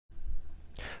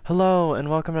Hello and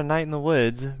welcome to Night in the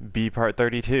Woods, B Part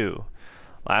 32.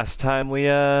 Last time we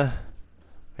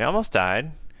almost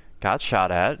died, got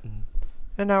shot at,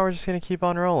 and now we're just gonna keep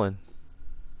on rolling.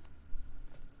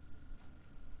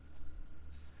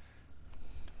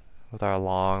 With our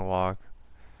long walk.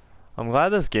 I'm glad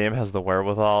this game has the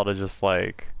wherewithal to just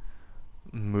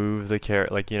move the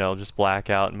character, just black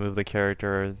out and move the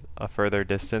character a further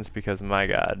distance because my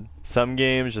god, some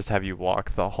games just have you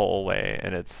walk the whole way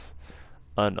and it's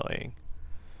annoying.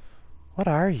 What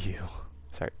are you?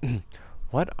 Sorry.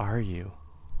 What are you?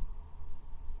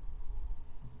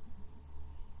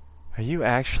 Are you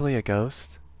actually a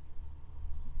ghost?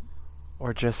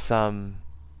 Or just some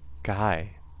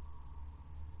guy?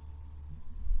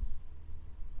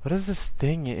 What is this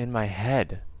thing in my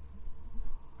head?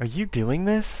 Are you doing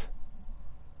this?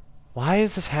 Why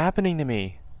is this happening to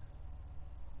me?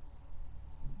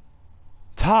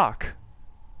 Talk!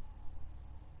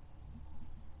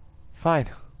 Fine.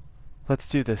 Let's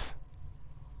do this.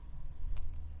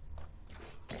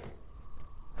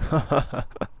 That's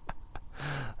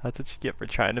what you get for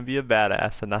trying to be a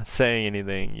badass and not saying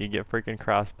anything. You get freaking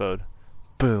crossbowed.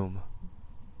 Boom.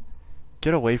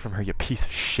 Get away from her, you piece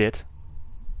of shit.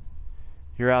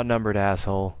 You're outnumbered,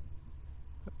 asshole.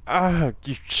 Ah,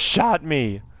 you shot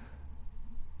me.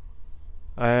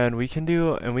 And we can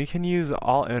use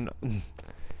all and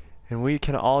we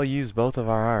can all use both of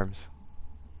our arms.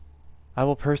 I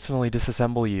will personally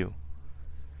disassemble you.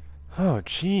 Oh,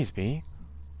 jeez, B.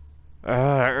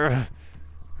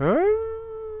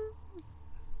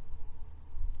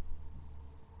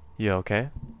 You okay?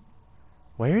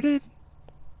 Where did?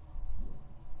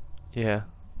 Yeah.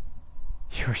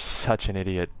 You're such an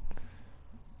idiot.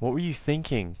 What were you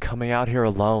thinking, coming out here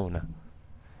alone?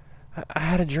 I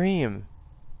had a dream.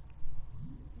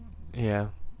 Yeah.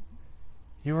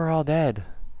 You were all dead.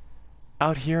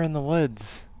 Out here in the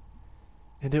woods.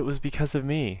 And it was because of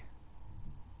me.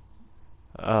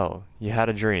 Oh, you had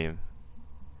a dream.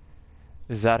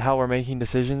 Is that how we're making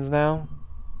decisions now?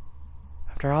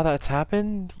 After all that's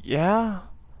happened? Yeah?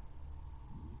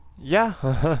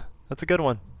 Yeah, that's a good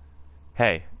one.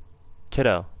 Hey,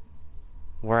 kiddo.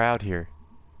 We're out here.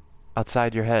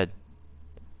 Outside your head.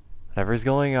 Whatever's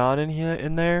going on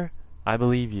in there, I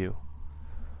believe you.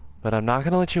 But I'm not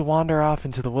gonna let you wander off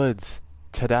into the woods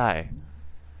to die.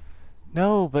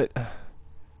 No, but...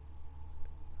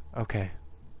 Okay.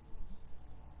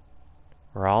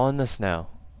 We're all in this now.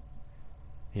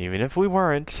 Even if we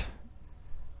weren't,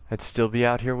 I'd still be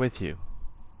out here with you.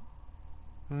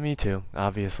 Me too,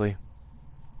 obviously.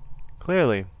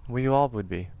 Clearly, we all would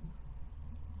be.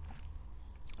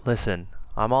 Listen,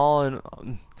 I'm all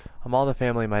the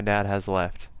family my dad has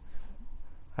left.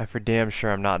 I'm for damn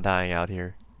sure I'm not dying out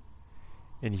here.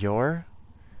 And you're?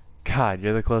 God,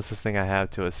 you're the closest thing I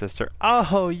have to a sister.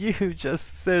 Oh, you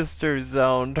just sister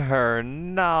zoned her.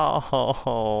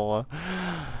 No.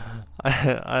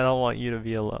 I don't want you to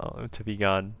be alone, to be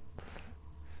gone.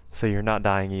 So you're not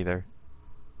dying either.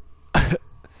 That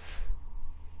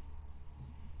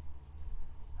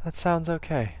sounds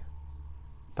okay.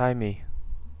 By me.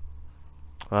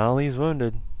 Well, he's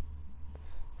wounded.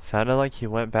 Sounded like he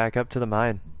went back up to the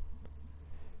mine.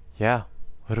 Yeah,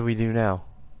 what do we do now?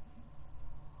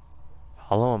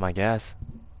 Follow him, I guess.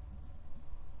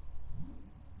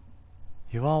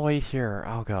 You all wait here, or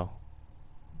I'll go.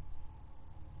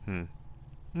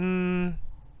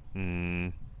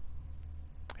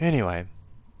 Anyway.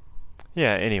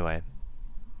 Yeah, anyway.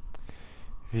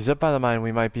 If he's up by the mine,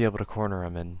 we might be able to corner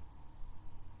him and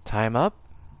tie him up?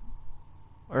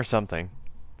 Or something.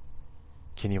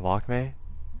 Can you walk, May?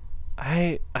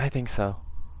 I think so.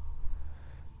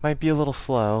 Might be a little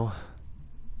slow.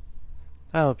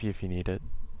 I'll help you if you need it.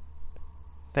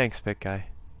 Thanks, big guy.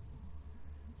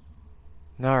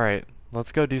 Alright,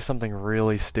 let's go do something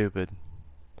really stupid.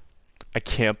 I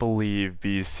can't believe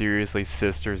B seriously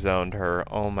sister zoned her.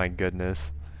 Oh my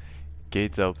goodness.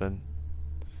 Gates open.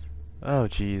 Oh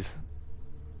jeez.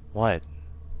 What?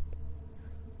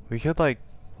 We could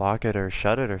lock it or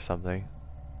shut it or something.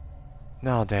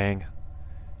 No, dang.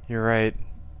 You're right.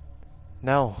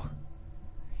 No.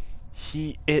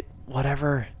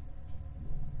 Whatever.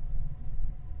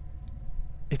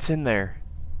 It's in there.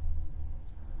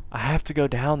 I have to go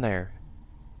down there.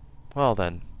 Well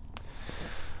then.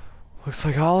 Looks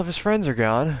like all of his friends are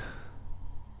gone.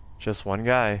 Just one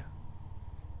guy.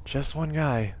 Just one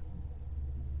guy.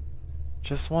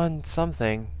 Just one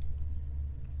something.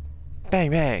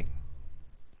 Bang bang.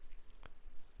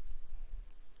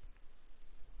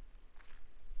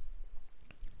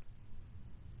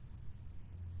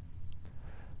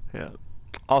 Yeah.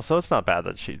 Also, it's not bad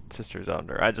that she sister zoned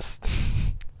her. I just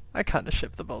I kind of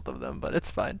ship the both of them, but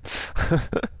it's fine.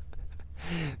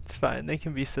 It's fine. They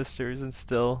can be sisters and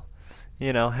still,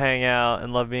 you know, hang out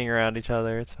and love being around each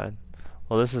other. It's fine.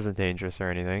 Well, this isn't dangerous or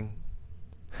anything.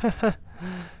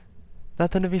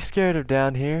 Nothing to be scared of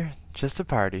down here. Just a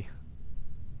party.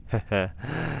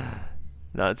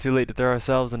 Not too late to throw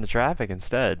ourselves into traffic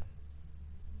instead.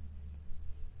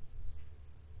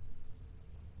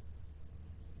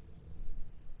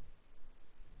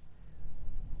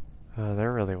 Oh,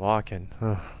 they're really walking.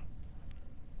 Ugh.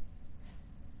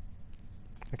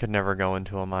 I could never go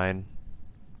into a mine.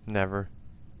 Never.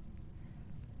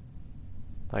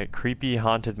 Like, creepy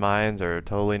haunted mines are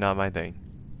totally not my thing.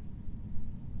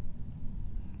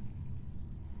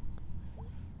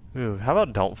 Ooh, how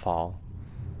about don't fall?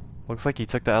 Looks like he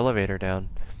took the elevator down.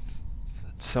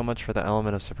 So much for the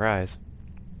element of surprise.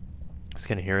 He's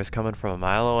gonna hear us coming from a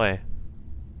mile away.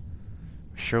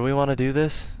 Sure we want to do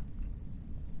this?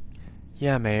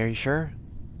 Yeah, May, are you sure?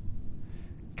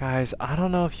 Guys, I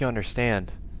don't know if you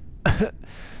understand.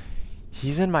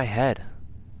 He's in my head.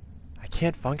 I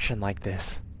can't function like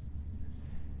this.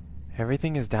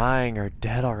 Everything is dying or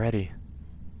dead already.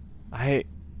 I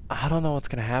don't know what's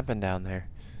gonna happen down there.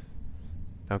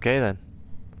 Okay then.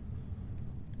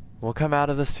 We'll come out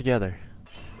of this together.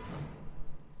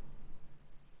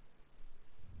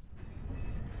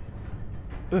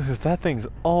 Ooh, that thing's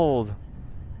old.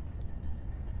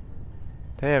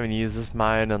 They haven't used this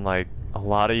mine in like a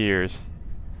lot of years.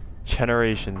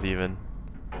 Generations even.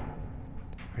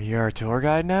 Are you our tour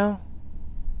guide now?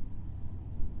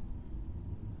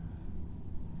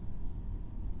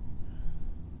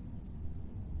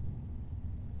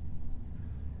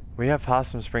 We have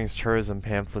Possum Springs tourism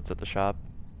pamphlets at the shop,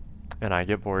 and I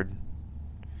get bored.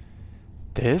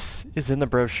 This is in the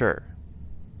brochure.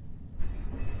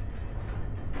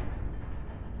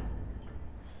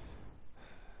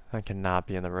 That cannot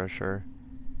be in the brochure.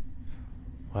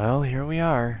 Well, here we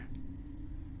are.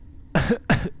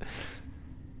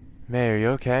 May, are you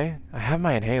okay? I have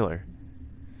my inhaler.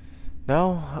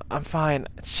 No, I'm fine.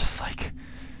 It's just like...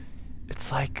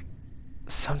 It's like...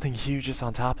 something huge is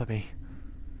on top of me.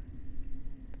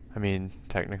 I mean,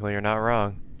 technically you're not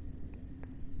wrong.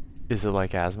 Is it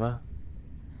like asthma?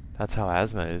 That's how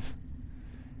asthma is.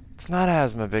 It's not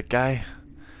asthma, big guy.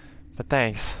 But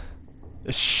thanks.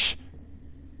 Shh!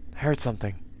 I heard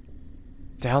something.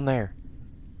 Down there.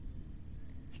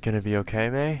 You gonna be okay,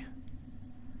 May?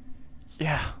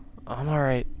 Yeah, I'm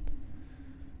alright.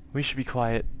 We should be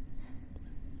quiet.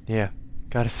 Yeah,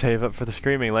 gotta save up for the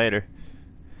screaming later.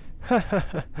 Oh,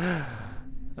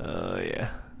 yeah.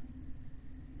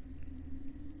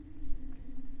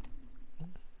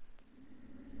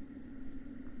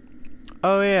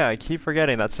 Oh yeah, I keep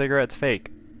forgetting that cigarette's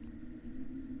fake.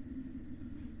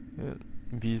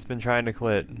 B's been trying to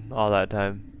quit all that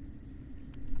time.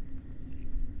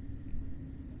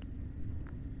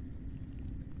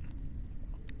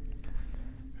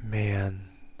 Man,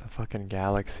 the fucking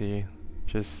galaxy.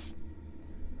 Just...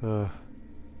 Ugh.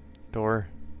 Door.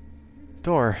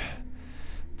 Door.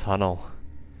 Tunnel.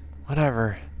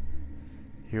 Whatever.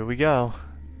 Here we go.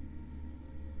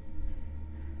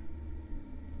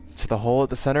 To the hole at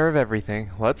the center of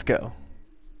everything. Let's go.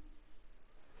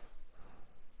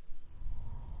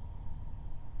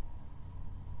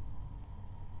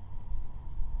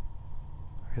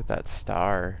 Look at that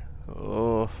star.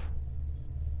 Oh.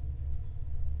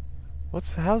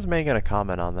 How's May gonna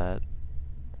comment on that?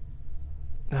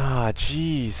 Ah,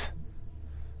 jeez.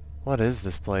 What is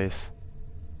this place?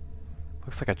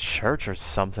 Looks like a church or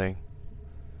something.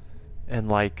 And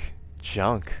like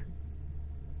junk.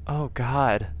 Oh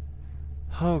God.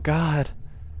 Oh God.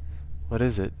 What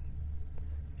is it?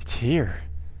 It's here.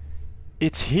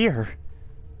 It's here.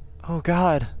 Oh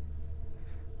God.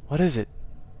 What is it?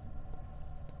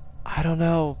 I don't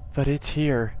know, but it's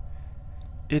here.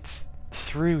 It's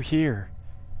through here.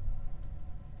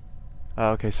 Oh,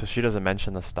 okay, so she doesn't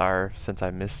mention the star since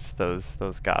I missed those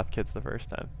goth kids the first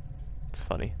time. It's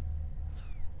funny.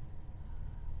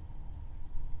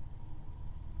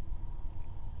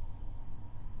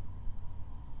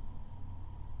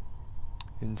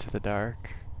 Into the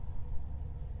dark.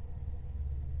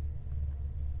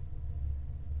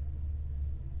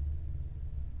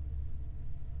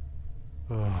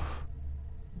 Oh.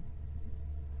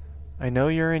 I know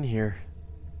you're in here.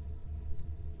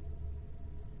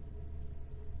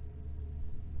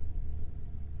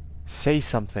 Say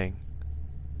something.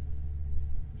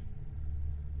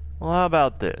 Well, how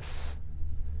about this?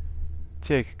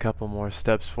 Take a couple more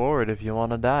steps forward if you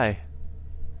want to die.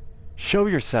 Show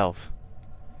yourself.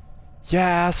 Yeah,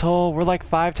 asshole, we're like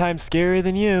 5 times scarier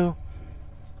than you.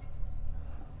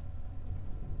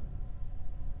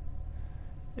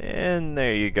 And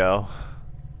there you go.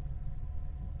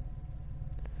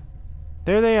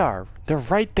 There they are. They're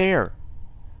right there.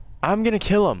 I'm gonna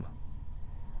kill them.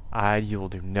 You will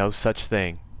do no such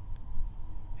thing.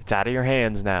 It's out of your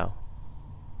hands now.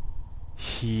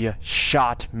 He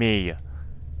shot me.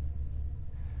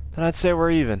 Then I'd say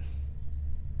we're even.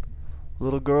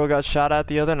 Little girl got shot at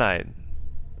the other night.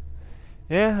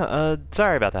 Yeah,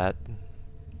 sorry about that.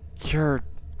 You're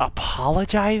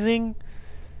apologizing?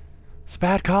 It's a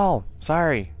bad call.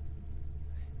 Sorry.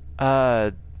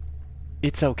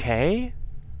 It's okay?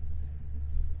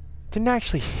 Didn't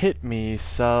actually hit me,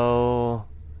 so...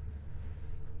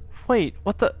 Wait,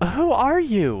 what the... Who are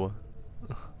you?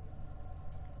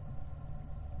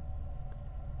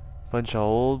 Bunch of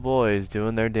old boys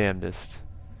doing their damnedest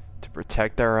to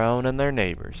protect their own and their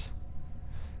neighbors.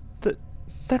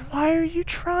 Then why are you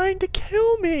trying to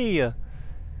kill me?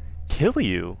 Kill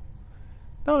you?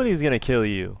 Nobody's gonna kill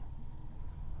you.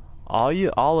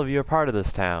 All of you are part of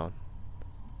this town.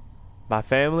 By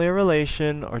family or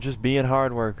relation, or just being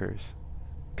hard workers.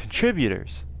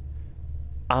 Contributors.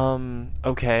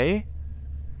 Okay.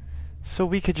 So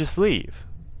we could just leave.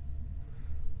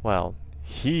 Well,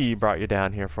 he brought you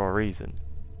down here for a reason.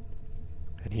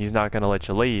 And he's not gonna let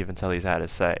you leave until he's had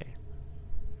his say.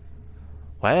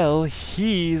 Well,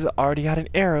 he's already got an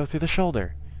arrow through the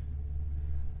shoulder.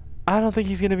 I don't think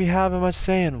he's gonna be having much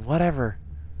say in whatever.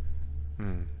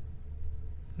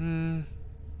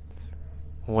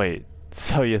 Wait,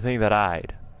 so you think that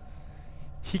I'd?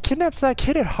 He kidnaps that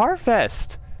kid at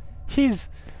Harfest! He's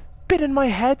been in my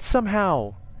head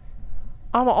somehow!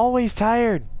 I'm always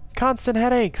tired. Constant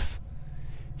headaches.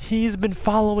 He's been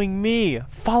following me.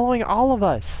 Following all of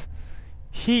us.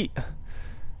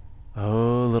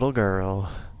 Oh, little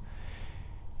girl.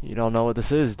 You don't know what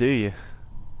this is, do you?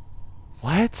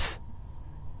 What?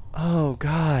 Oh,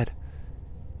 God.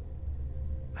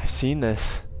 I've seen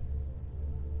this.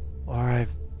 Or I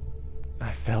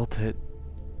felt it.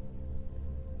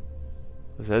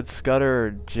 It was Ed Scudder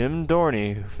or Jim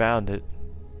Dorney who found it.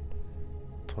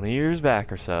 20 years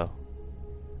back or so.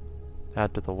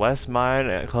 After the West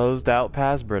Mine closed out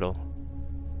past Brittle.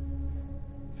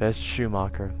 Vest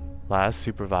Schumacher, last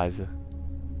supervisor,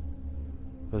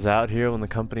 was out here when the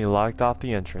company locked off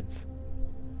the entrance.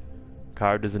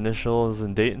 Carved his initials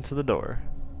and date into the door.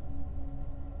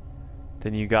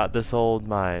 Then you got this old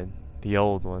mine, the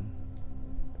old one.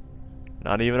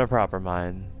 Not even a proper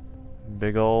mine.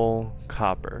 Big hole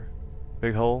copper.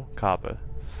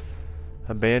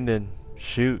 Abandoned,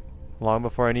 shoot, long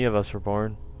before any of us were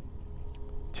born.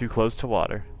 Too close to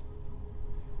water.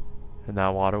 And that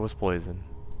water was poison.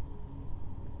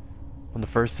 When the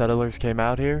first settlers came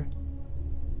out here,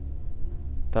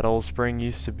 that old spring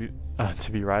used to be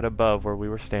right above where we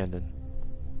were standing.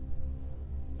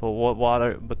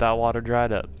 But that water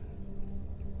dried up.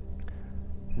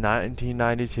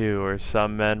 1992, or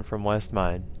some men from West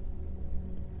Mine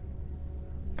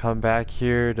come back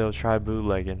here to try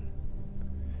bootlegging.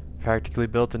 Practically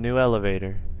built a new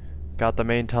elevator. Got the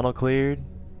main tunnel cleared.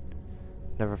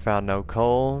 Never found no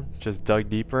coal, just dug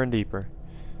deeper and deeper.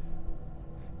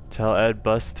 Till Ed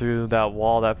busts through that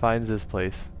wall that finds this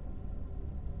place.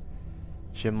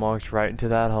 Jim walks right into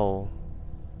that hole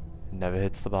and never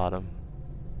hits the bottom.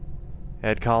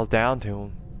 Ed calls down to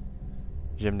him.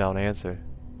 Jim don't answer.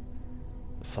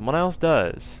 But someone else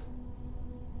does.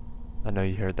 I know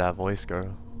you heard that voice,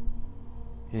 girl.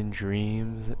 In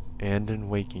dreams and in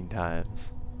waking times.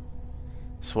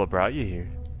 So what brought you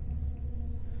here?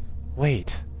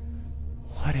 Wait,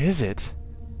 what is it?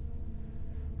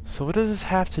 So what does this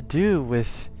have to do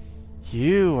with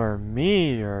you or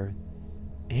me or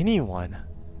anyone?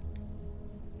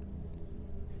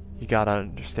 You gotta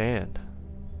understand.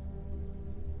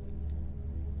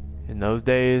 In those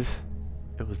days,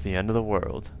 it was the end of the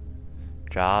world.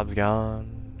 Jobs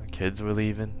gone, our kids were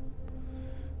leaving.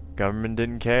 Government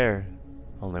didn't care,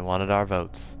 only wanted our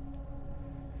votes.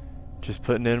 Just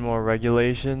putting in more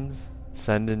regulations,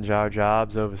 sending our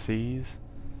jobs overseas,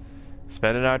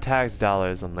 spending our tax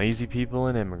dollars on lazy people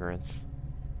and immigrants.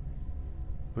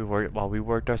 We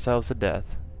worked ourselves to death.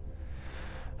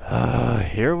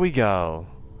 Here we go.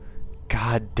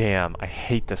 God damn, I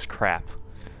hate this crap.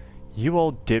 You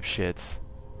old dipshits.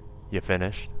 You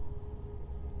finished?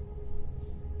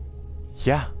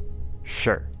 Yeah,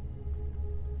 sure.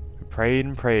 We prayed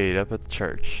and prayed up at the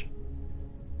church.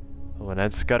 But when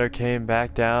Ed Scudder came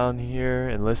back down here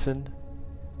and listened,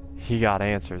 he got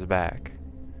answers back.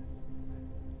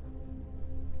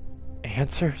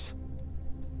 Answers?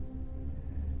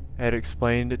 Ed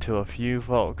explained it to a few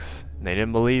folks, and they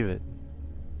didn't believe it.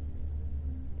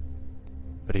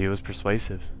 But he was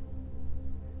persuasive.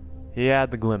 He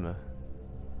had the glimmer.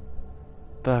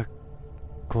 The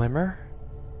glimmer?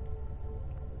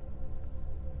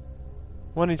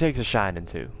 One he takes a shining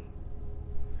to.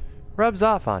 Rubs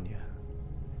off on you.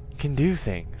 Can do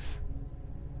things.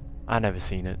 I never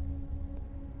seen it.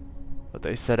 But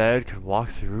they said Ed could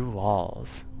walk through walls.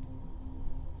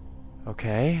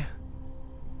 Okay.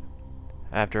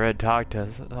 After Ed talked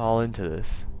us all into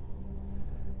this.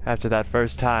 After that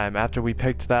first time, after we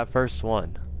picked that first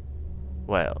one.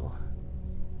 Well,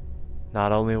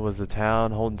 not only was the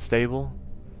town holding stable,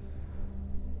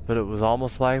 but it was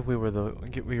almost like we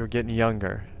were getting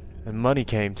younger, and money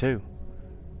came too.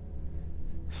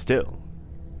 Still,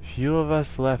 few of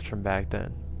us left from back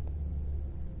then.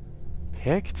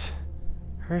 Picked?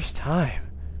 First time.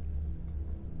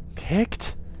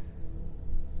 Picked?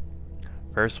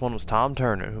 First one was Tom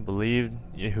Turner, who believed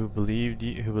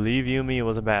Yumi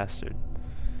was a bastard.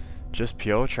 Just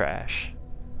pure trash.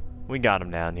 We got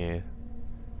him down here.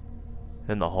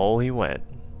 In the hole he went.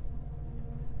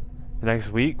 The next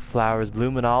week, flowers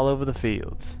blooming all over the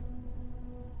fields.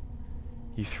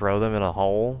 You throw them in a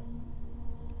hole?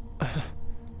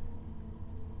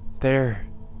 They're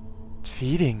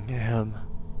feeding him.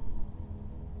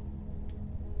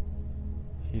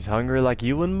 He's hungry like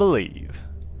you wouldn't believe.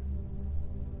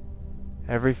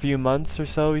 Every few months or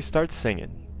so he starts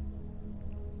singing.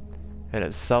 And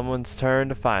it's someone's turn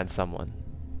to find someone.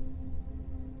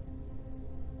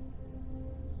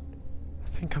 I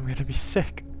think I'm gonna be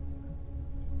sick.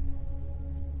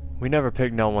 We never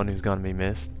pick no one who's gonna be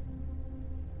missed.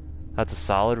 That's a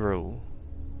solid rule.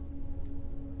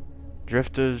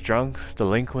 Drifters, drunks,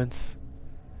 delinquents.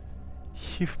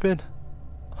 You've been...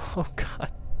 Oh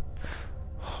God.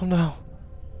 Oh no.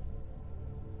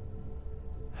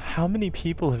 How many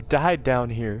people have died down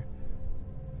here?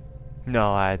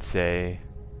 No, I'd say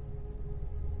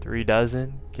 3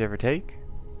 dozen, give or take.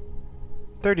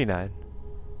 39. Am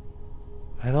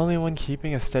I the only one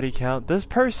keeping a steady count? This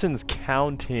person's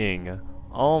counting.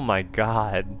 Oh my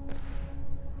God.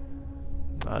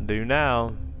 I do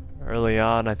now. Early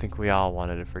on, I think we all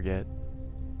wanted to forget.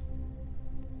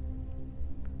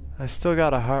 I still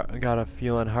got a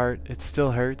feeling heart. It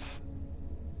still hurts.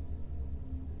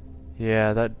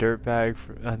 Yeah, that dirtbag.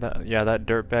 That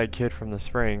dirtbag kid from the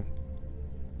spring.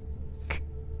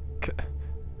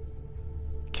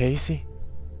 Casey?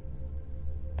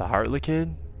 The Hartley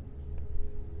kid?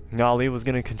 All he was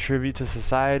gonna contribute to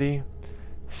society,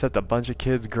 except a bunch of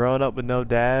kids growing up with no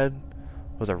dad,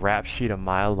 was a rap sheet a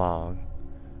mile long,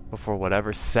 before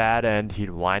whatever sad end he'd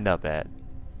wind up at.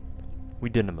 We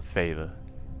did him a favor.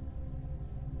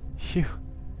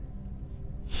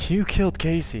 You killed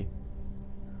Casey.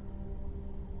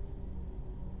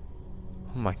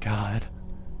 Oh my God.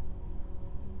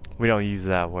 We don't use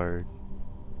that word.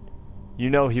 You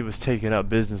know he was taking up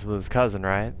business with his cousin,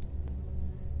 right?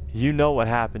 You know what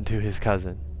happened to his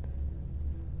cousin.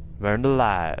 Burned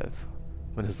alive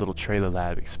when his little trailer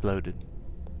lab exploded.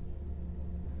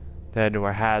 They had to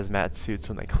wear hazmat suits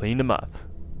when they cleaned him up.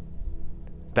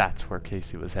 That's where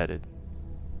Casey was headed.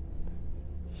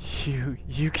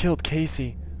 You killed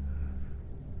Casey.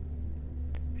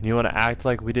 And you want to act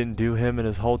like we didn't do him and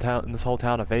this whole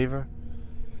town a favor?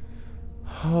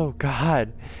 Oh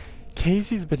God,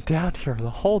 Casey's been down here the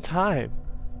whole time.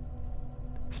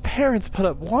 His parents put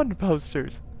up wanted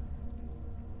posters.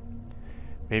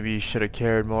 Maybe they should have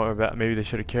cared more about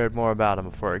him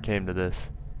before it came to this.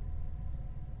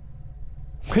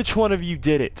 Which one of you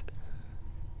did it?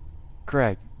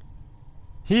 Greg.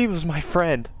 He was my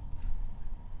friend.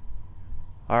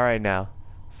 Alright now,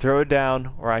 throw it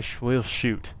down or I will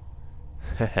shoot.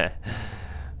 What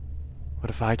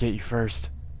if I get you first?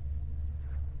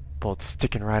 Bullet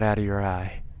sticking right out of your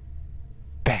eye.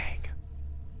 Bang.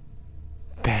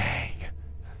 Bang.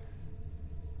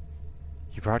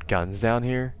 You brought guns down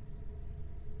here?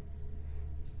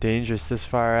 Dangerous this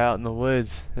far out in the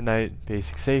woods at night.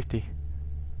 Basic safety.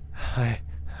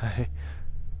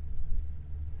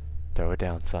 Throw it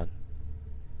down, son.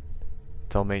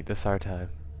 Don't make this our time.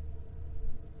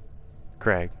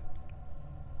 Greg.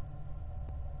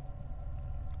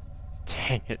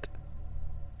 Dang it.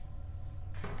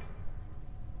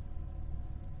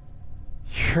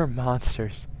 You're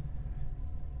monsters.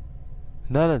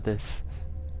 None of this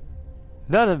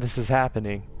is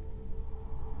happening.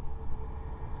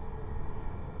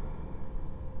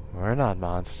 We're not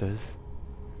monsters.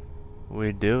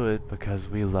 We do it because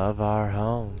we love our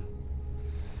home.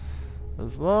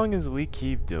 As long as we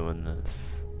keep doing this,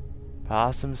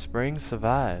 Possum Springs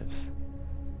survives.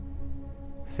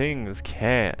 Things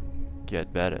can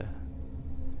get better.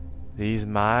 These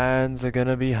mines are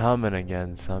gonna be humming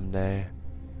again someday.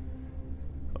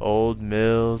 Old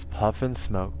mills puffing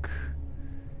smoke.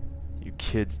 You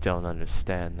kids don't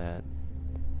understand that.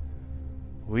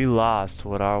 We lost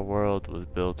what our world was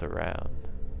built around.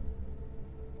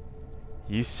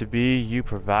 Used to be you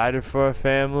provided for a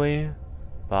family,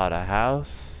 bought a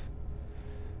house.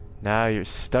 Now you're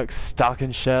stuck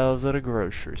stocking shelves at a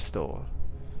grocery store.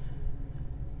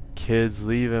 Kids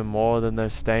leaving more than they're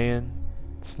staying.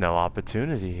 There's no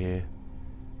opportunity here.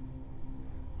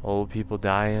 Old people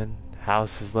dying,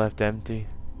 houses left empty.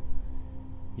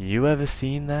 You ever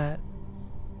seen that?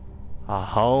 A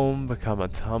home become a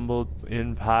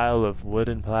tumbled-in pile of wood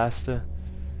and plaster?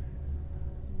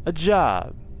 A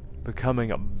job becoming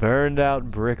a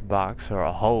burned-out brick box or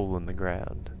a hole in the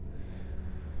ground?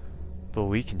 But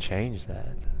we can change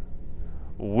that.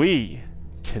 We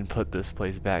can put this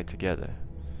place back together,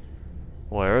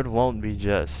 where it won't be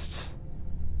just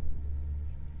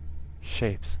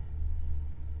shapes.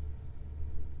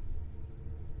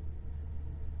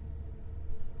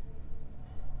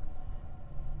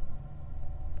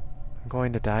 I'm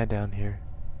going to die down here.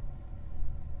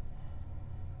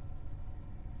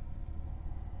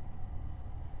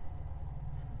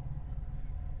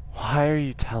 Why are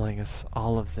you telling us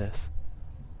all of this?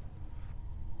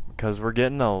 Because we're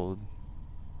getting old.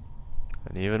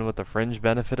 And even with the fringe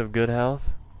benefit of good health,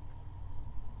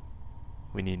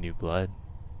 we need new blood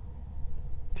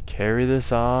to carry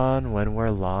this on when we're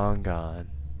long gone.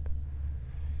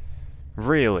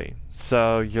 Really?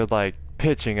 So you're like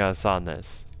pitching us on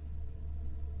this?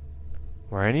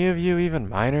 Were any of you even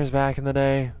minors back in the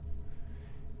day?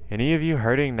 Any of you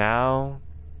hurting now?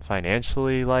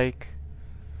 Financially, like?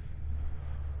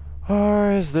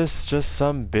 Or is this just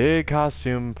some big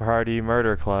costume party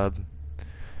murder club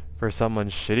for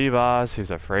someone's shitty boss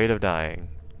who's afraid of dying?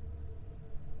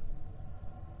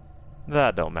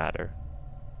 That don't matter.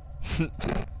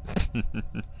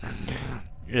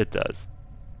 It does.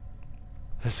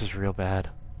 This is real bad.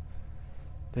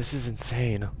 This is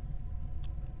insane.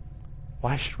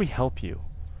 Why should we help you?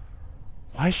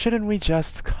 Why shouldn't we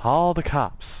just call the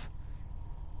cops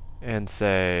and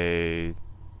say,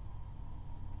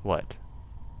 what?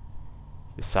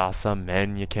 You saw some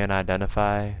men you can't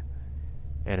identify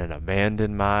in an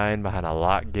abandoned mine behind a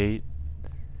locked gate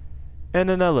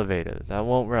and an elevator that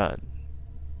won't run.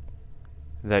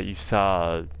 That you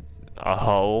saw a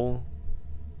hole?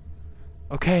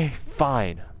 Okay,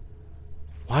 fine.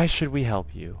 Why should we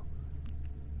help you?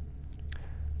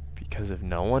 Because if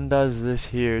no one does this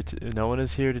here, no one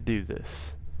is here to do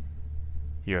this.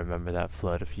 You remember that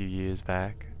flood a few years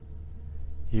back?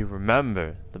 You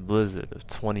remember the blizzard of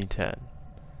 2010.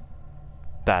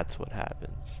 That's what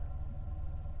happens.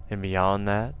 And beyond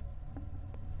that,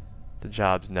 the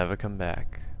jobs never come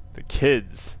back. The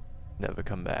kids never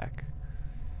come back.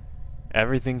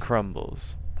 Everything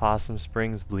crumbles. Possum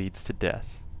Springs bleeds to death.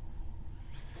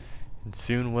 And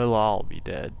soon we'll all be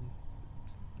dead.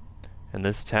 And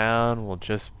this town will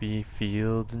just be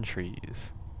fields and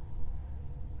trees.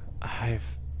 I've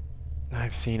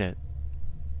seen it.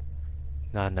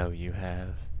 I know you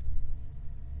have.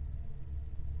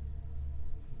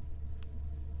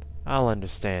 I'll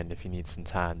understand if you need some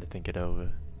time to think it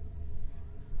over.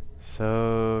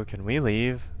 So, can we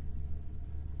leave?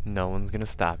 No one's gonna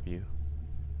stop you.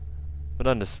 But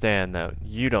understand that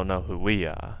you don't know who we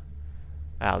are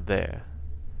out there.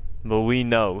 But we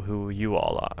know who you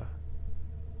all are.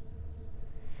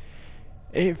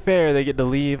 Ain't fair they get to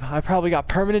leave. I probably got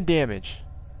permanent damage.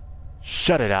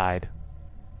 Shut it, Ide.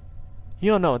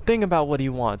 You don't know a thing about what he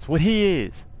wants, what he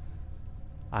is.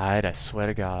 Ide, I swear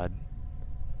to God.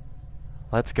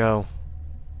 Let's go.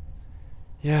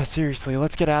 Yeah, seriously,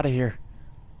 let's get out of here.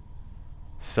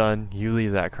 Son, you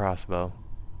leave that crossbow.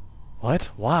 What?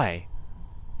 Why?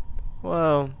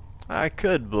 Well, I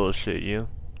could bullshit you.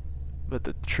 But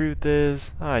the truth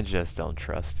is, I just don't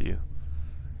trust you.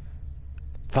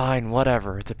 Fine,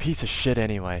 whatever. It's a piece of shit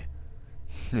anyway.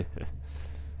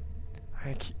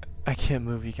 I can't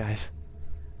move you guys.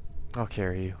 I'll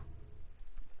carry you.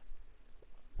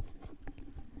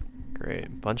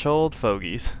 Great. Bunch of old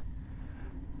fogies.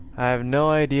 I have no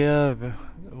idea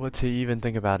what to even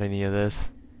think about any of this.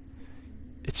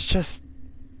 It's just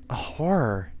a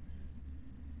horror.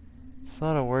 It's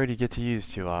not a word you get to use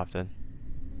too often.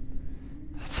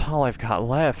 That's all I've got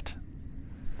left.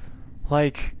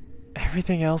 Like,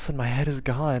 everything else in my head is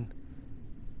gone.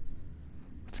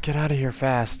 Let's get out of here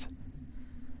fast.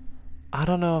 I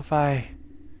don't know if I...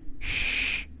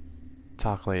 Shh.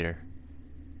 Talk later.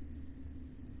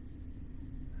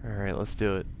 Alright, let's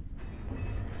do it.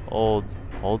 Old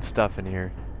stuff in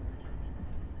here.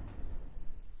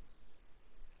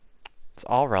 It's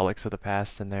all relics of the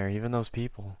past in there, even those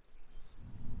people.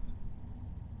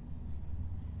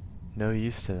 no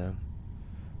use to them.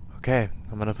 Okay,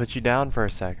 I'm gonna put you down for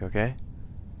a sec, okay?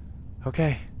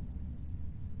 Okay.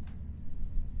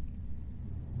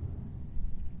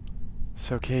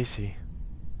 So Casey,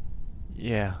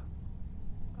 yeah,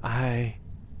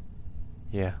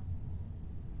 yeah.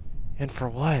 And for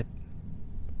what?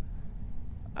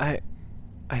 I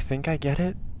think I get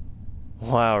it.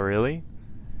 Wow, really?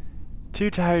 Too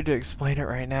tired to explain it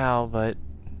right now, but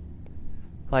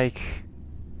like,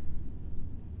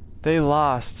 they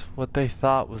lost what they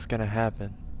thought was gonna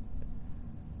happen,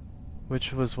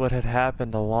 which was what had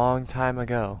happened a long time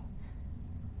ago,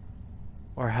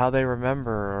 or how they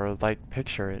remember or like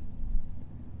picture it,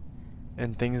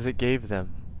 and things it gave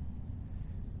them.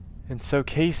 And so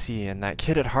Casey and that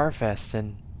kid at Harfest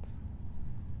and...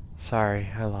 Sorry,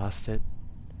 I lost it.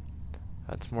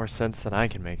 That's more sense than I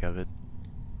can make of it.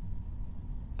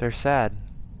 They're sad.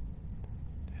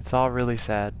 It's all really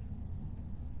sad.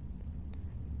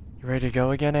 You ready to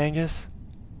go again, Angus?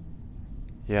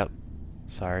 Yep.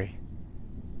 Sorry.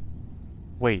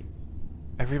 Wait.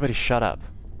 Everybody shut up.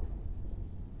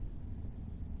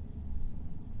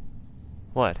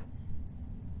 What?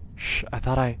 Shh, I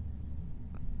thought I...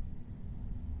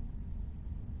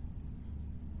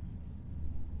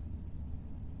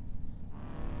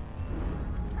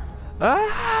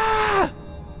 Ah!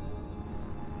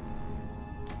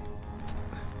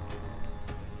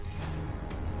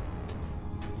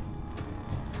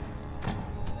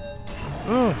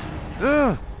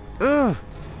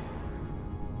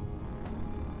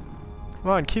 Come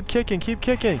on, keep kicking, keep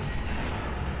kicking.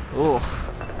 Ugh.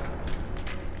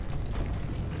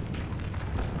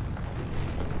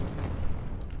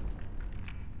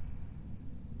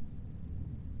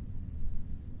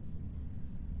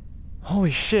 Holy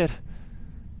shit.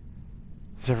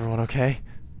 Is everyone okay?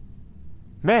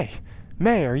 May!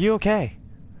 May, are you okay?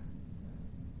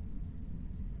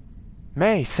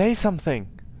 May, say something!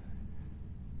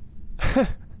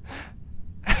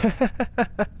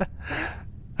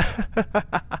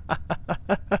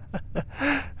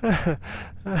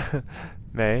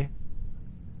 May?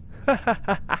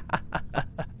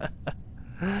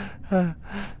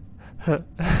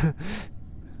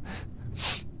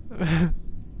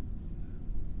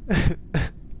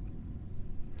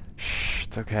 Shh,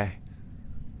 it's okay.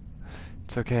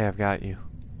 It's okay, I've got you.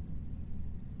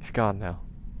 He's gone now.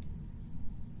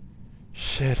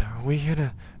 Shit, how are we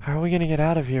gonna get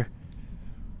out of here?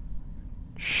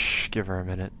 Shh, give her a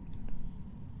minute.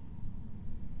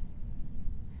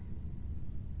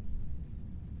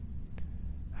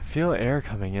 I feel air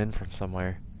coming in from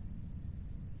somewhere.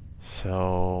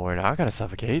 So, we're not gonna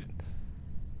suffocate.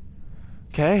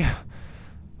 Okay,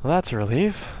 well that's a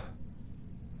relief.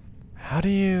 How do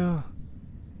you...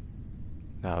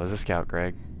 No, it was a scout,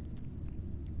 Greg.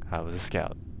 That was a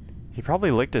scout. He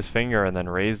probably licked his finger and then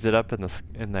raised it up in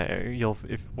the air.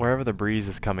 Wherever the breeze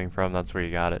is coming from, that's where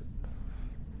you got it.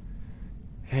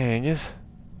 Hey, Angus.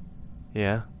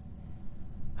 Yeah.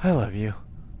 I love you.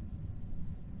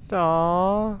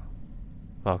 Aww.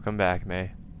 Welcome back,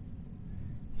 May.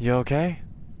 You okay?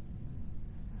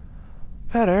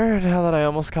 Better, now that I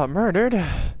almost got murdered.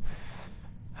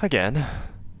 Again.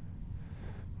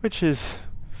 Which is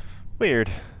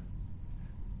weird.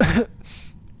 That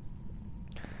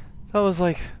was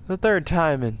like the third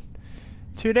time in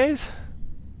 2 days?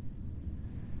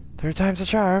 Third time's a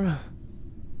charm.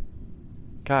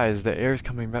 Guys, the air's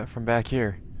coming back from back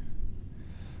here.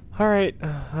 Alright,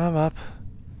 I'm up.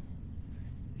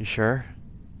 You sure?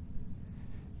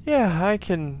 Yeah, I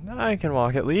can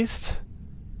walk at least.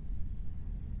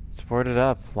 It's boarded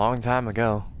up long time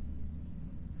ago.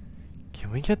 Can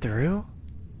we get through?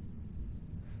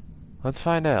 Let's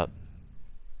find out.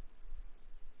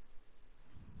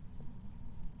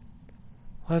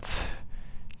 Let's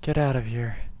get out of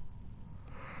here.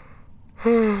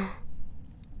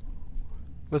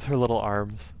 With her little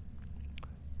arms.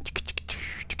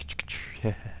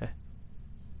 I'm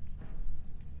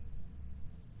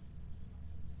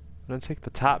gonna take the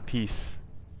top piece.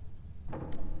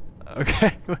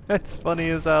 Okay, that's funny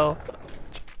as hell.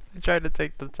 I tried to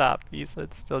take the top piece,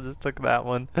 it still just took that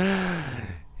one.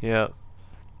 Yep.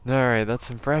 Alright, that's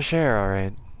some fresh air,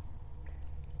 alright.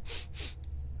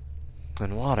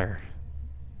 And water.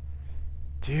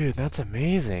 Dude, that's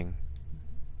amazing.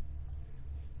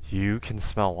 You can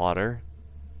smell water.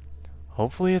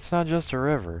 Hopefully it's not just a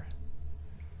river.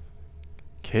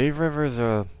 Cave rivers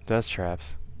are death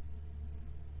traps.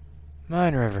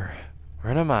 Mine river. We're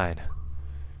in a mine.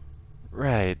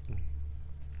 Right.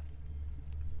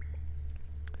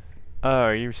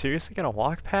 Are you seriously gonna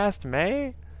walk past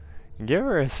May? Give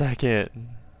her a second.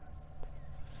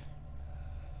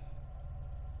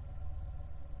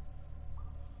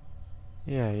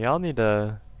 Yeah, y'all need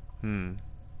to...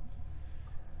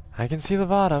 I can see the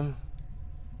bottom.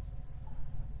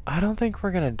 I don't think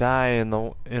we're gonna die in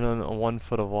a 1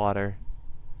 foot of water.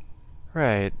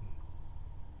 Right.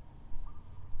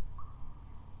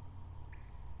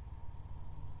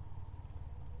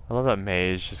 I love that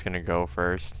May is just gonna go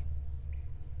first.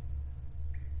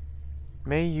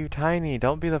 May, you tiny,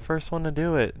 don't be the first one to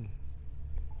do it.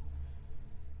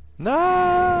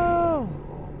 No!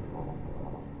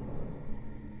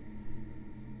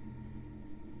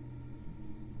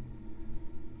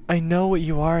 I know what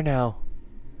you are now.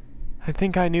 I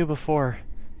think I knew before,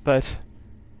 but...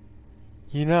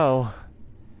 You know,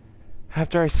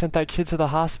 after I sent that kid to the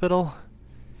hospital,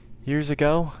 years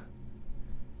ago,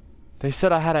 they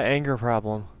said I had an anger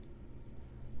problem.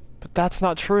 But that's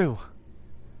not true.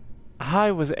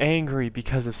 I was angry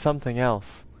because of something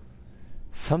else.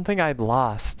 Something I'd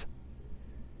lost.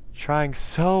 Trying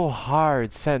so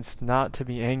hard since not to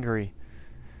be angry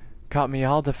got me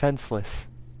all defenseless.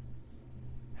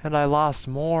 And I lost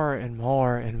more and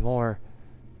more and more.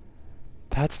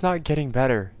 That's not getting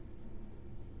better.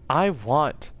 I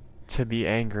want to be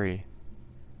angry.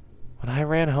 When I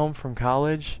ran home from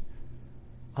college,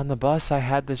 on the bus I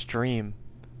had this dream.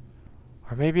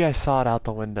 Or maybe I saw it out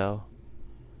the window.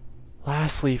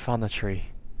 Last leaf on the tree.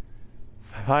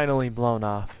 Finally blown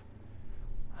off.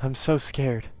 I'm so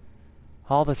scared.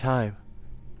 All the time.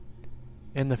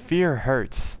 And the fear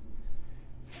hurts.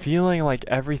 Feeling like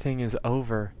everything is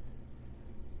over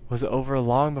was over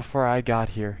long before I got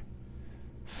here.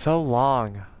 So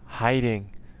long,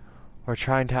 hiding, or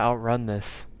trying to outrun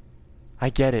this. I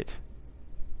get it.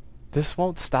 This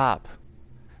won't stop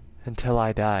until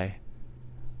I die.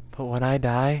 But when I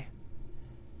die,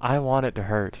 I want it to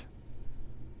hurt.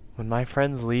 When my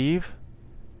friends leave,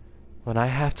 when I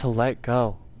have to let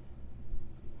go,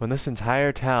 when this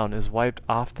entire town is wiped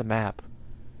off the map,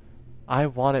 I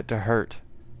want it to hurt.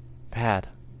 Bad.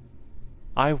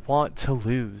 I want to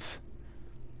lose.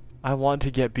 I want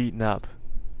to get beaten up.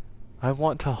 I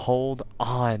want to hold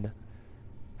on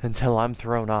until I'm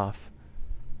thrown off.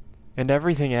 And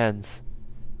everything ends.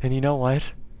 And you know what?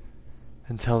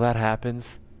 Until that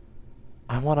happens,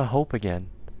 I want to hope again.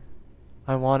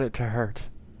 I want it to hurt.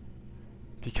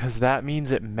 Because that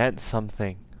means it meant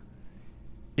something.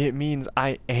 It means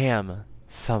I am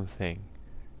something.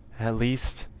 At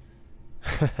least...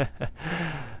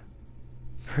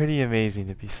 pretty amazing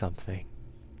to be something.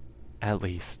 At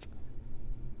least.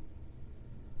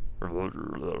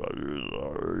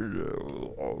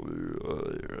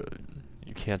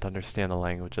 You can't understand the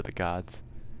language of the gods.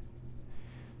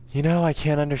 You know I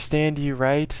can't understand you,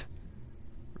 right?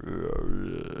 I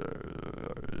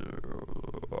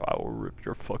will rip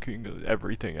your fucking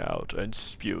everything out and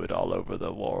spew it all over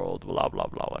the world, blah blah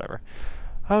blah, whatever.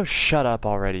 Oh, shut up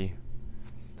already.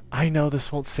 I know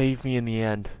this won't save me in the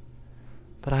end,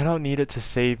 but I don't need it to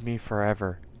save me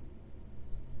forever.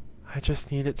 I just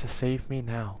need it to save me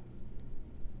now.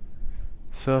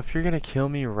 So if you're gonna kill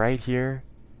me right here,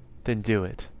 then do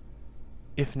it.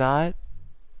 If not...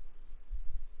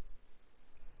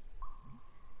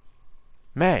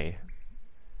 May!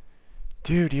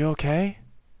 Dude, you okay?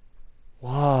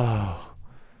 Whoa.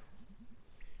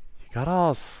 You got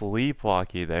all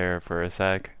sleepwalky there for a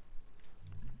sec.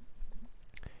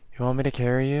 You want me to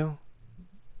carry you?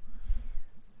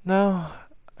 No,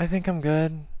 I think I'm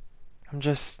good. I'm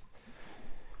just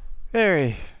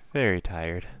very, very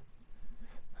tired.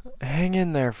 Hang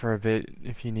in there for a bit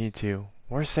if you need to.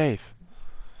 We're safe.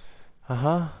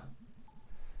 Uh-huh.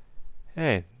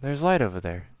 Hey, there's light over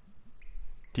there.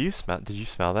 Did you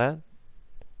smell that?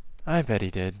 I bet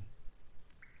he did.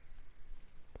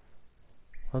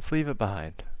 Let's leave it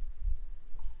behind.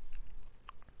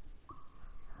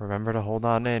 Remember to hold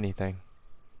on to anything.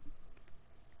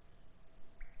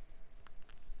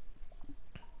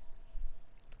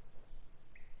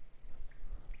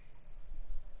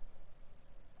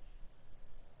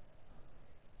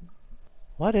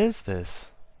 What is this?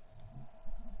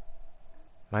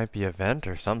 Might be a vent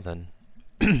or something.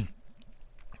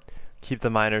 Keep the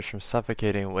miners from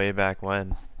suffocating way back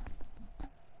when.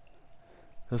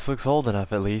 This looks old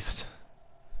enough at least.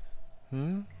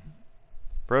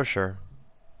 Brochure.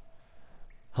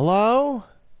 Hello?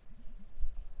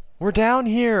 We're down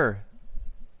here!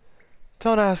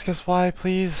 Don't ask us why,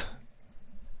 please.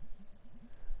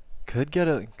 Could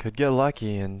get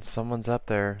lucky and someone's up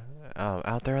there,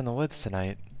 out there in the woods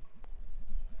tonight.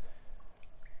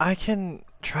 I can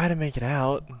try to make it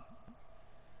out.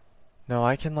 No,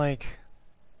 I can like...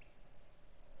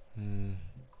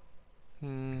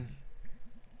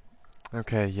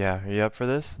 Okay, yeah. Are you up for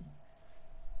this?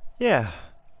 Yeah.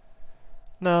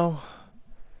 No.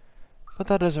 But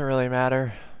that doesn't really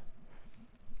matter.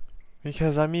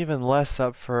 Because I'm even less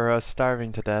up for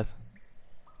starving to death.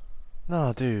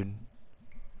 No, dude.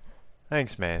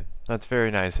 Thanks, man. That's very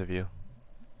nice of you.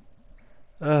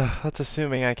 That's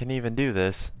assuming I can even do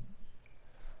this.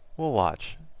 We'll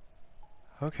watch.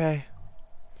 Okay.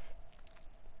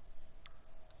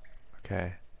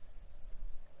 Okay.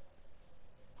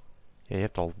 Yeah, you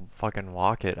have to fucking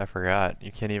walk it. I forgot.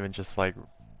 You can't even just, like,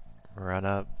 run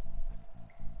up.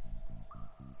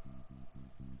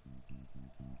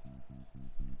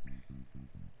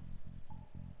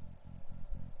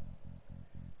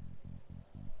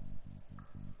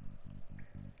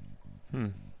 Hmm.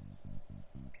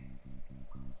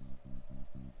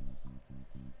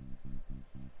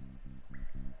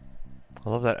 I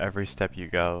love that every step you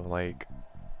go, like...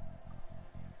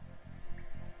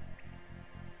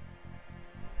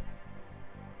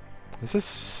 This is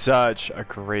such a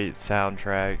great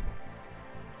soundtrack,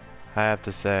 I have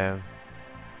to say.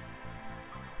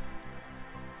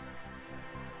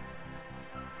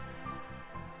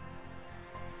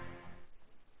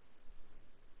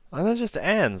 And then it just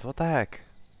ends, what the heck?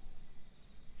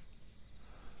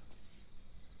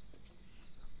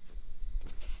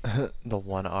 The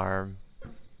one arm.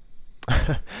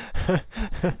 Oh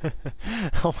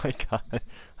my god,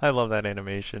 I love that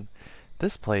animation.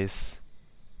 This place...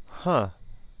 Huh.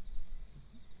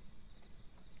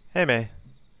 Hey, May.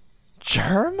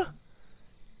 Germ?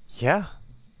 Yeah.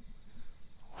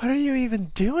 What are you even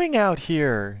doing out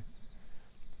here?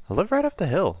 I live right up the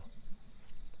hill.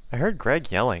 I heard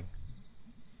Greg yelling.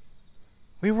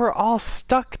 We were all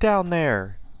stuck down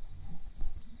there.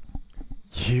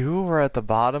 You were at the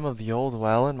bottom of the old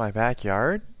well in my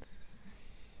backyard?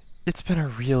 It's been a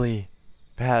really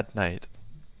bad night.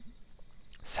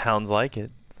 Sounds like it.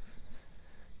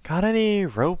 Got any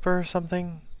rope or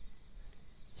something?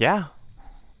 Yeah.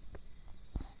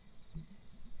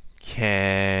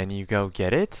 Can you go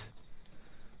get it?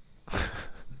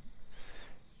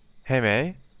 Hey,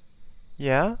 May?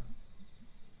 Yeah?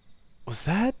 Was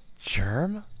that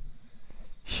Germ?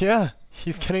 Yeah,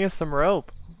 he's getting us some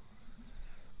rope.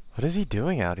 What is he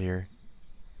doing out here?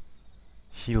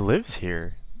 He lives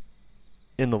here.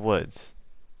 In the woods.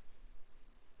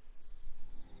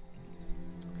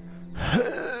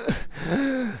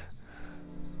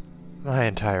 My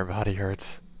entire body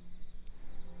hurts.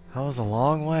 That was a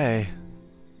long way.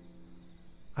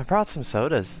 I brought some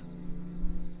sodas.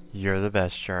 You're the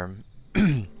best, Germ.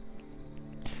 You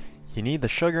need the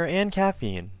sugar and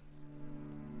caffeine.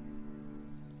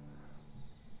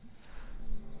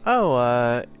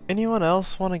 Oh, anyone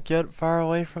else want to get far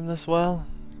away from this well?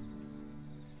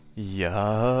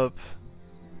 Yup.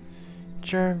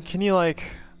 Germ, can you, like,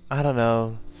 I don't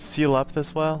know, seal up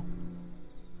this well?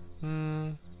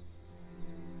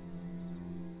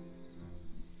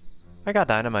 I got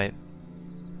dynamite.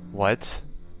 What?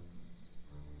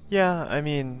 Yeah, I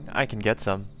mean, I can get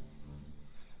some.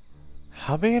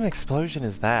 How big an explosion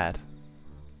is that?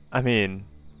 I mean,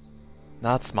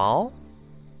 not small?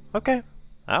 Okay,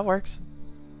 that works.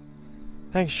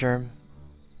 Thanks, Germ.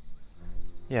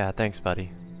 Yeah, thanks,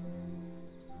 buddy.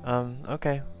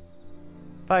 Okay.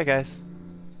 Bye, guys.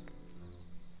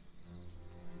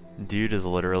 Dude is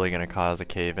literally gonna cause a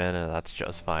cave-in, and that's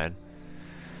just fine.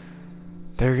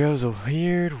 There goes a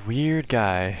weird, weird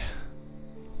guy.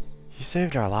 He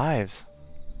saved our lives.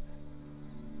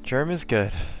 Germ is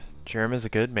good. Germ is a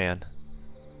good man.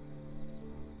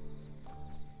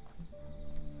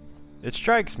 It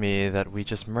strikes me that we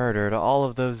just murdered all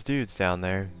of those dudes down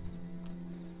there.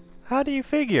 How do you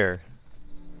figure?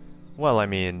 Well, I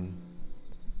mean,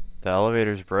 the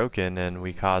elevator's broken and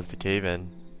we caused a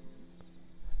cave-in.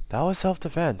 That was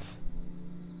self-defense.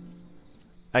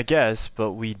 I guess,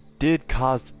 but we did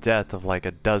cause the death of like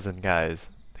a dozen guys.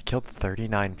 They killed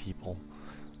 39 people.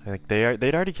 Like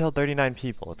they'd already killed 39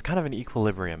 people. It's kind of an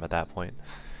equilibrium at that point.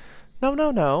 No,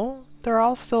 no, no. They're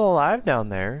all still alive down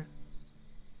there.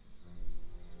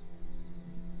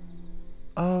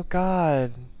 Oh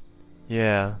god.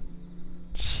 Yeah.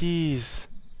 Jeez.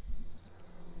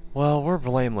 Well, we're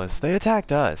blameless. They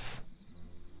attacked us.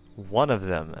 One of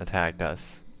them attacked us.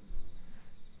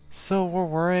 So we're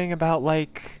worrying about,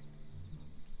 like...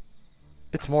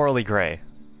 It's morally gray.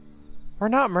 We're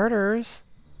not murderers.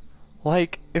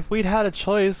 Like, if we'd had a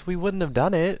choice, we wouldn't have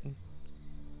done it.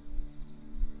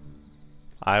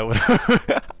 I would.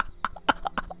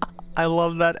 I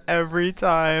love that every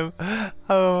time.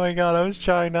 Oh my god, I was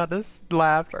trying not to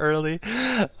laugh early.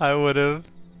 I would have.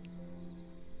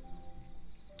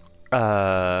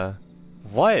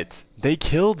 What?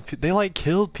 They like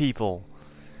killed people.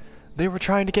 They were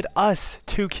trying to get us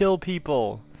to kill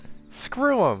people.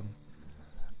 Screw them.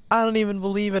 I don't even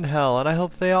believe in hell, and I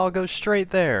hope they all go straight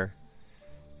there.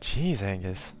 Jeez,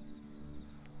 Angus.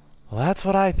 Well, that's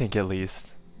what I think at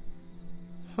least.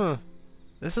 Huh.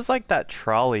 This is like that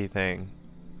trolley thing.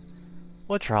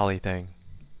 What trolley thing?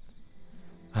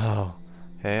 Oh,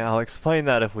 okay, I'll explain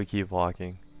that if we keep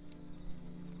walking.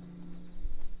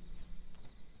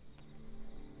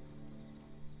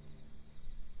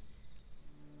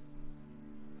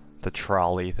 The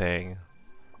trolley thing.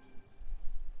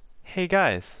 Hey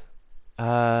guys.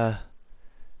 Are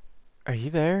you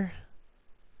there?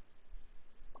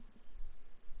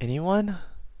 Anyone?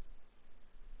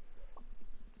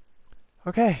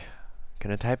 Okay,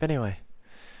 gonna type anyway.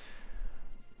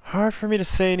 Hard for me to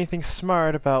say anything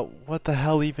smart about what the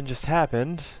hell even just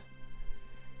happened.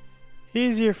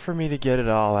 Easier for me to get it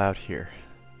all out here.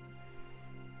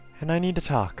 And I need to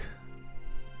talk.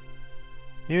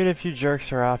 Even if you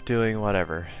jerks are off doing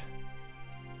whatever.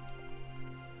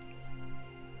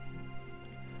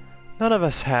 None of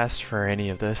us asked for any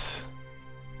of this.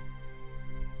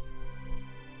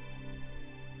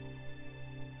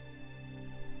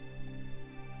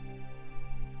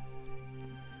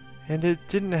 And it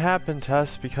didn't happen to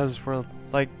us because we're,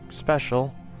 like,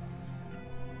 special.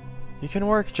 You can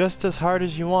work just as hard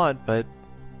as you want, but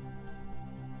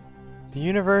the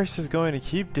universe is going to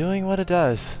keep doing what it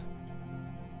does.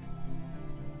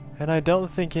 And I don't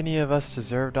think any of us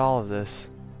deserved all of this.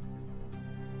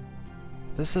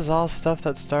 This is all stuff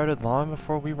that started long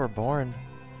before we were born.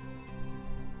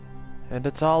 And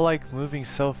it's all like moving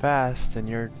so fast and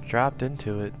you're dropped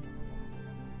into it.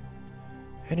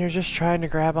 And you're just trying to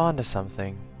grab onto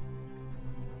something.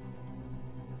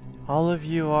 All of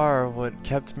you are what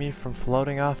kept me from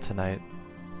floating off tonight.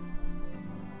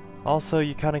 Also,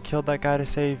 you kinda killed that guy to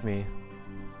save me.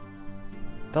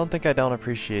 Don't think I don't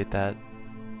appreciate that.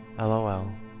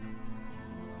 LOL.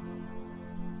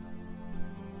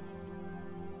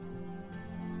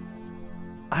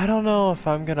 I don't know if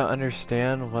I'm gonna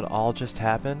understand what all just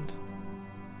happened.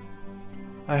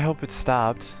 I hope it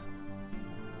stopped.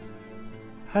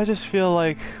 I just feel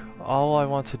like all I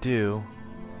want to do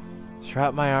is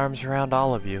wrap my arms around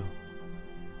all of you.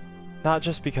 Not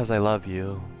just because I love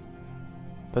you,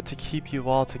 but to keep you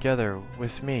all together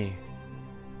with me.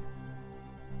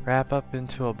 Wrap up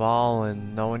into a ball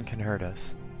and no one can hurt us.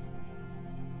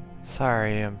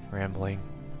 Sorry, I'm rambling.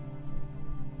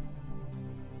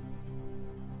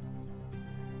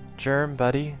 Germ,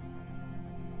 buddy.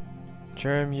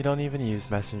 Germ, you don't even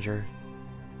use Messenger.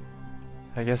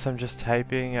 I guess I'm just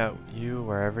typing at you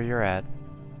wherever you're at.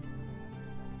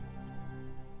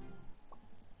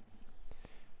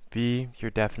 B,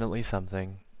 you're definitely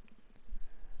something.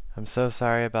 I'm so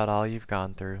sorry about all you've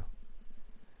gone through.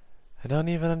 I don't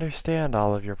even understand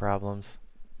all of your problems.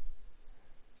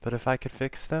 But if I could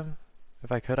fix them,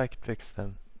 if I could fix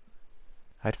them.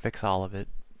 I'd fix all of it.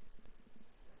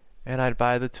 And I'd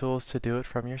buy the tools to do it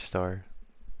from your store.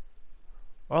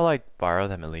 Or like, borrow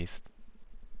them at least.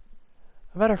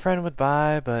 I bet a friend would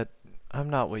buy, but I'm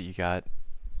not what you got.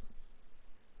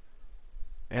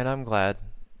 And I'm glad.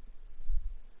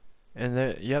 And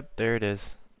there, yep, there it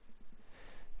is.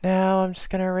 Now I'm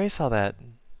just gonna erase all that.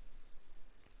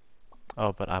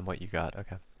 Oh, but I'm what you got,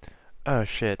 okay. Oh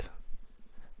shit.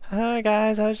 Hi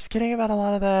guys, I was just kidding about a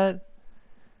lot of that.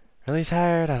 Really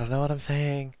tired, I don't know what I'm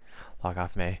saying. Log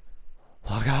off, May.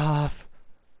 Log off!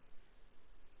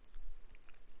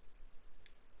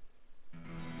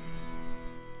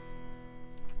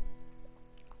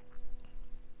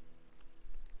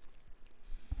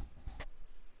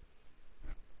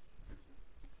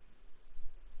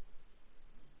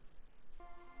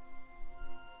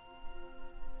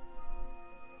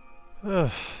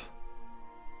 Ugh.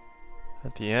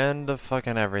 At the end of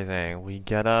fucking everything, we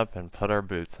get up and put our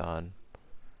boots on.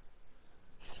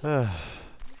 Ugh.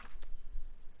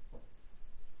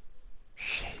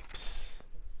 Shapes.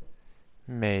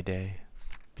 Mayday.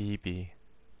 BB.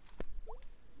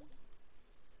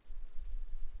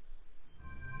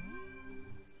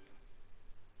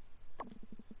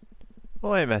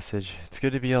 Boy, message. It's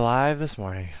good to be alive this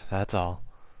morning. That's all.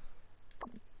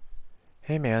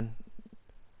 Hey, man.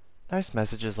 Nice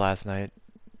messages last night.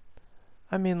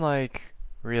 I mean, like,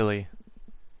 really.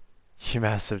 You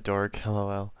massive dork,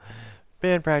 lol.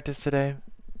 Band practice today,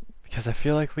 because I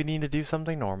feel like we need to do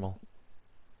something normal.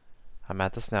 I'm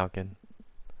at the Snoukin.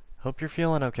 Hope you're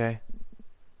feeling okay.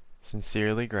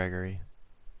 Sincerely, Gregory.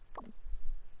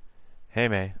 Hey,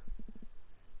 May.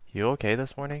 You okay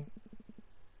this morning?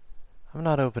 I'm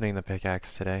not opening the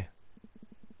pickaxe today.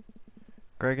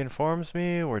 Greg informs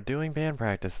me we're doing band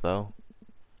practice, though.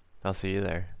 I'll see you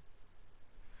there.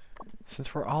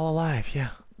 Since we're all alive, yeah.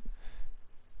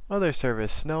 Weather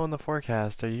service, snow in the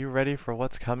forecast. Are you ready for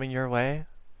what's coming your way?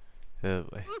 Oh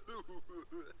boy.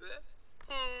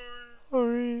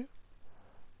 Sorry.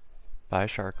 Bye,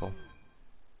 Sharkle.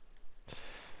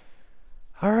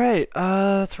 Alright,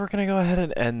 that's we're gonna go ahead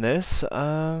and end this.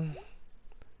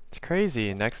 It's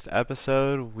crazy. Next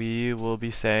episode, we will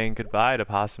be saying goodbye to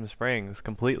Possum Springs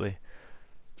completely.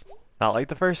 Not like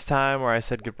the first time where I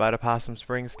said goodbye to Possum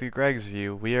Springs through Greg's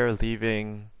view. We are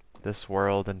leaving this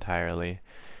world entirely.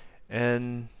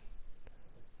 And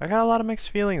I got a lot of mixed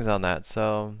feelings on that,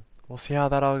 so we'll see how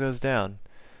that all goes down.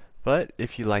 But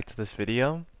if you liked this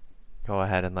video, go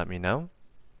ahead and let me know.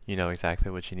 You know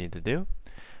exactly what you need to do.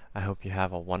 I hope you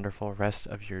have a wonderful rest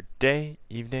of your day,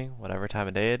 evening, whatever time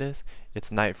of day it is.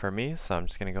 It's night for me, so I'm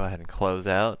just going to go ahead and close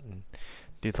out and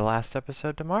do the last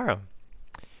episode tomorrow.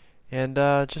 And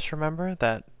just remember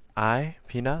that I,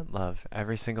 Peanut, love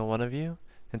every single one of you,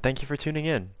 and thank you for tuning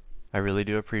in. I really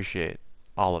do appreciate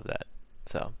all of that.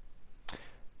 So,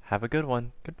 have a good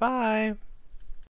one. Goodbye!